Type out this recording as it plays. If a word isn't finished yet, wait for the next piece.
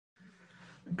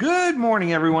Good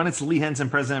morning, everyone. It's Lee Henson,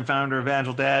 president and founder of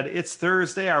AgileDad. It's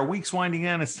Thursday. Our week's winding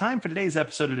down. It's time for today's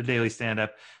episode of the Daily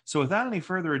Stand-Up. So without any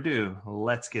further ado,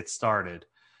 let's get started.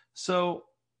 So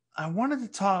I wanted to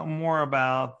talk more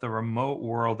about the remote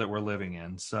world that we're living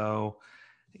in.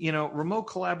 Remote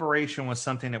collaboration was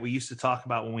something that we used to talk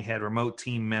about when we had remote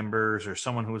team members or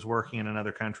someone who was working in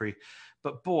another country.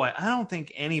 But boy, I don't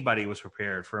think anybody was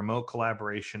prepared for remote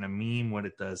collaboration to mean what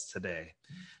it does today.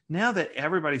 Now that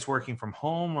everybody's working from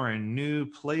home or in new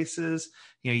places,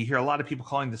 you hear a lot of people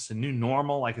calling this the new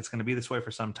normal, like it's going to be this way for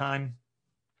some time.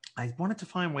 I wanted to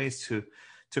find ways to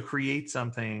create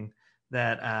something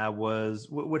that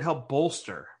would help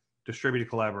bolster distributed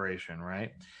collaboration,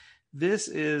 right? This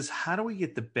is how do we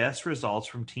get the best results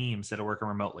from teams that are working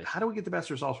remotely? How do we get the best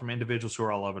results from individuals who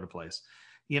are all over the place?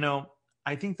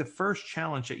 I think the first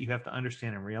challenge that you have to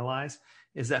understand and realize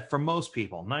is that for most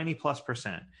people,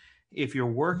 90+%, if you're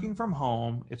working from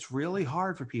home, it's really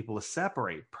hard for people to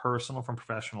separate personal from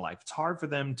professional life. It's hard for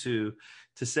them to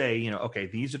say, okay,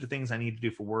 these are the things I need to do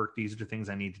for work. These are the things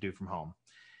I need to do from home.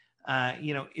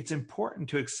 It's important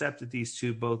to accept that these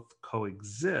two both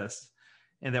coexist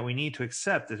and that we need to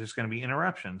accept that there's going to be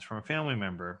interruptions from a family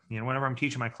member. Whenever I'm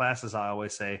teaching my classes, I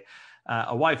always say,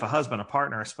 a wife, a husband, a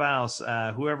partner, a spouse,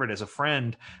 whoever it is, a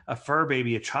friend, a fur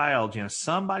baby, a child,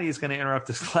 somebody is going to interrupt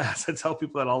this class. I tell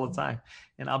people that all the time,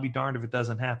 and I'll be darned if it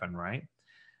doesn't happen, right?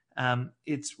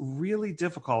 It's really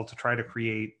difficult to try to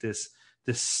create this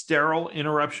sterile,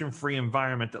 interruption-free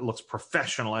environment that looks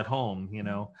professional at home.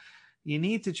 You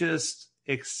need to just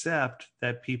accept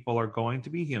that people are going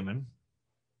to be human,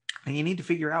 and you need to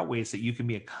figure out ways that you can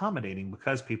be accommodating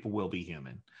because people will be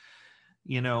human.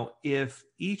 If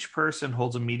each person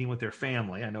holds a meeting with their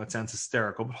family, I know it sounds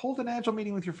hysterical, but hold an agile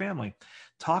meeting with your family.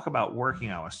 Talk about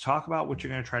working hours. Talk about what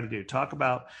you're going to try to do. Talk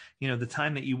about, the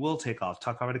time that you will take off.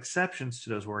 Talk about exceptions to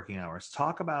those working hours.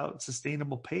 Talk about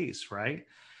sustainable pace, right?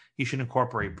 You should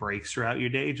incorporate breaks throughout your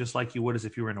day, just like you would as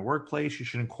if you were in a workplace. You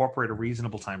should incorporate a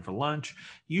reasonable time for lunch.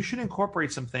 You should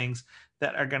incorporate some things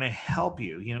that are going to help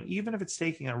you, even if it's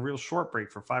taking a real short break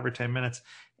for 5 or 10 minutes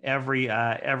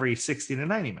every 60 to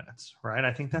 90 minutes, right?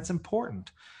 I think that's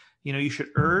important. You should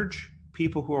urge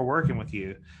people who are working with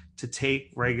you to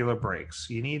take regular breaks.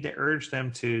 You need to urge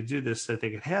them to do this so that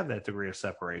they can have that degree of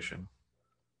separation.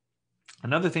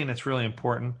 Another thing that's really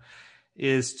important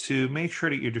is to make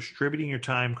sure that you're distributing your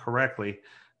time correctly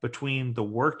between the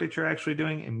work that you're actually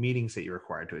doing and meetings that you're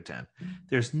required to attend.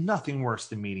 There's nothing worse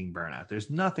than meeting burnout. There's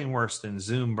nothing worse than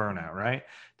Zoom burnout, right?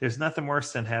 There's nothing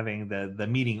worse than having the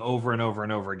meeting over and over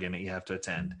and over again that you have to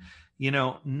attend.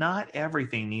 Not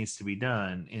everything needs to be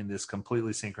done in this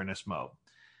completely synchronous mode.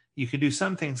 You can do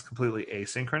some things completely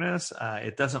asynchronous.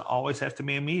 It doesn't always have to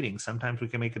be a meeting. Sometimes we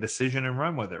can make a decision and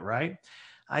run with it, right?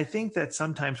 I think that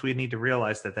sometimes we need to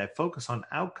realize that focus on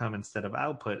outcome instead of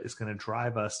output is going to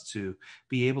drive us to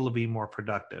be able to be more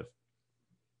productive.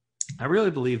 I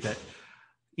really believe that,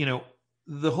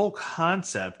 the whole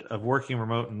concept of working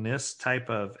remote in this type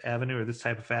of avenue or this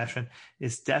type of fashion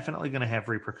is definitely going to have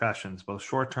repercussions, both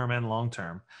short-term and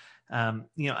long-term.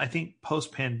 I think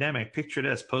post-pandemic, picture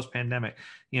this, post-pandemic,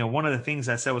 one of the things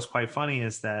I said was quite funny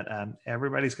is that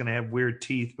everybody's going to have weird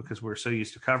teeth because we're so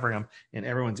used to covering them and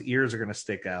everyone's ears are going to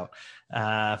stick out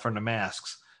from the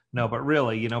masks. No, but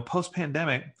really,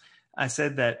 post-pandemic, I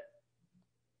said that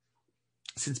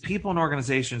since people and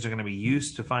organizations are going to be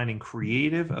used to finding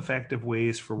creative, effective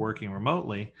ways for working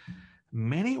remotely,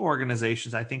 many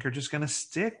organizations, I think, are just going to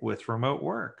stick with remote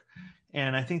work.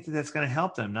 And I think that that's going to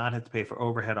help them not have to pay for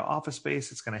overhead or office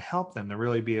space. It's going to help them to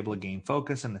really be able to gain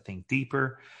focus and to think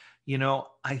deeper.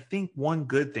 I think one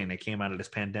good thing that came out of this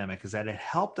pandemic is that it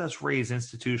helped us raise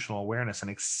institutional awareness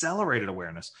and accelerated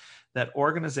awareness that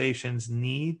organizations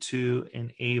need to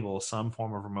enable some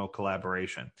form of remote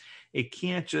collaboration. It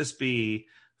can't just be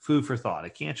food for thought.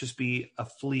 It can't just be a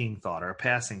fleeting thought or a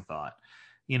passing thought.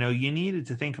 You needed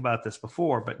to think about this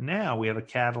before, but now we have a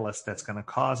catalyst that's going to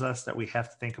cause us that we have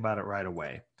to think about it right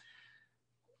away.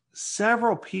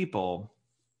 Several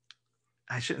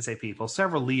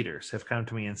leaders have come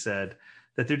to me and said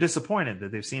that they're disappointed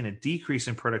that they've seen a decrease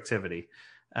in productivity,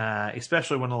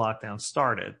 especially when the lockdown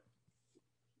started.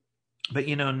 But,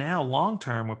 now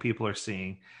long-term, what people are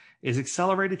seeing is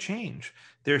accelerated change.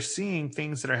 They're seeing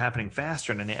things that are happening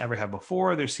faster than they ever have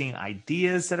before. They're seeing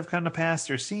ideas that have come to pass.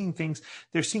 They're seeing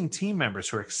team members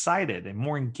who are excited and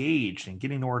more engaged and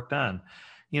getting the work done.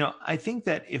 I think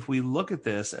that if we look at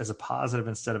this as a positive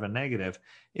instead of a negative,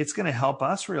 it's going to help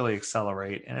us really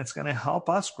accelerate and it's going to help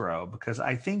us grow, because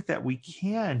I think that we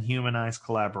can humanize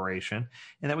collaboration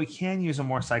and that we can use a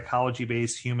more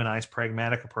psychology-based, humanized,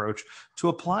 pragmatic approach to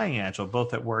applying Agile,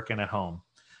 both at work and at home.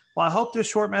 Well, I hope this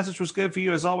short message was good for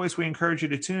you. As always, we encourage you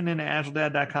to tune in to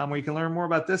AgileDad.com where you can learn more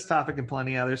about this topic and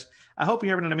plenty others. I hope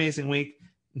you're having an amazing week.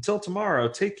 Until tomorrow,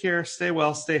 take care, stay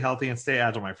well, stay healthy, and stay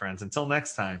agile, my friends. Until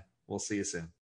next time, we'll see you soon.